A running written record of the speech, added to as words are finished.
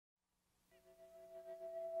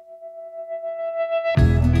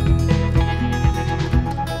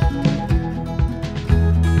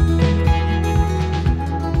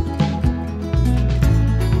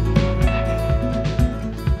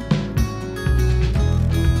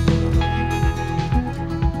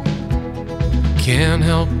Can't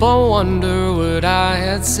help but wonder what I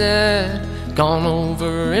had said, gone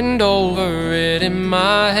over and over it in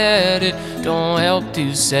my head. It don't help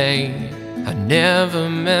to say I never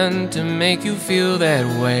meant to make you feel that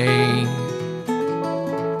way.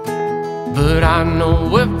 But I know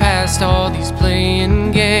we're past all these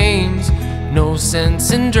playing games. No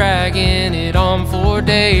sense in dragging it on for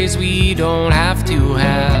days. We don't have to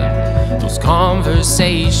have those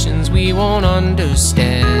conversations we won't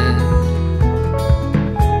understand.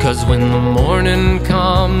 'Cause when the morning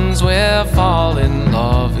comes, we'll fall in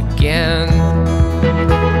love again.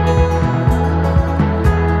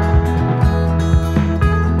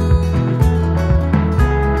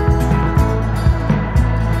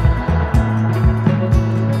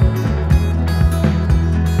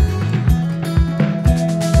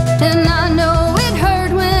 And I know it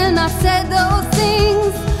hurt when I said those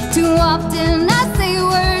things. Too often I say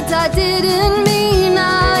words I didn't mean.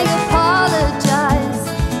 I apologize.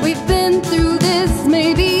 We've been through this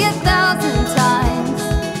maybe 1,000 times.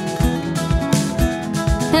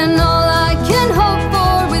 And all I can hope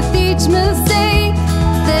for with each mistake,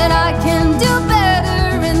 that I can do better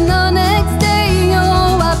in the next day.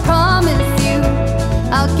 Oh, I promise you,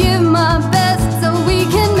 I'll give my best so we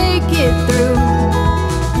can make it through.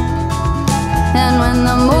 And when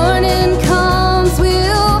the morning comes,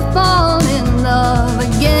 we'll fall in love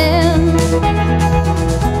again.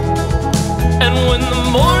 And when the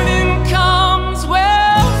morning comes,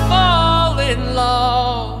 we'll fall in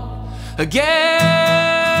love again.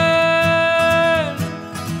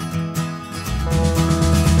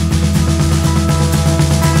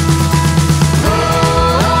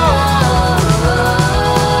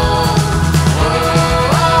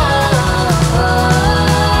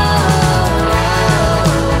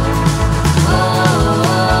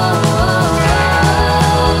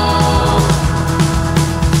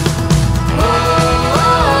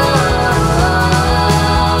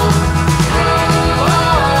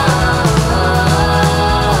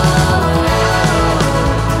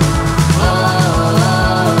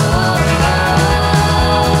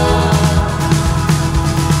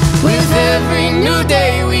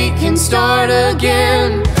 Start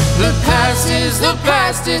again. The past is the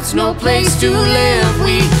past, it's no place to live.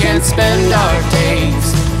 We can't spend our days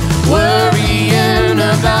worrying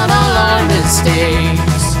about all our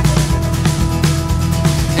mistakes.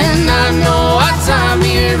 And I know our time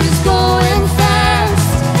here is going fast.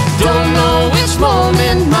 Don't know which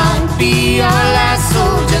moment might be our last, so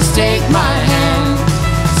just take my hand,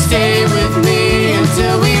 stay with me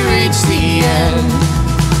until we reach the end.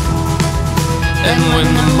 And when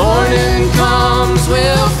the morning comes,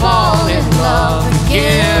 we'll fall in love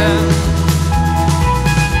again.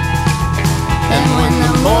 And when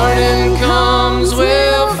the morning comes,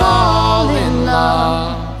 we'll fall in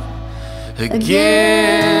love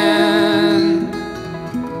again.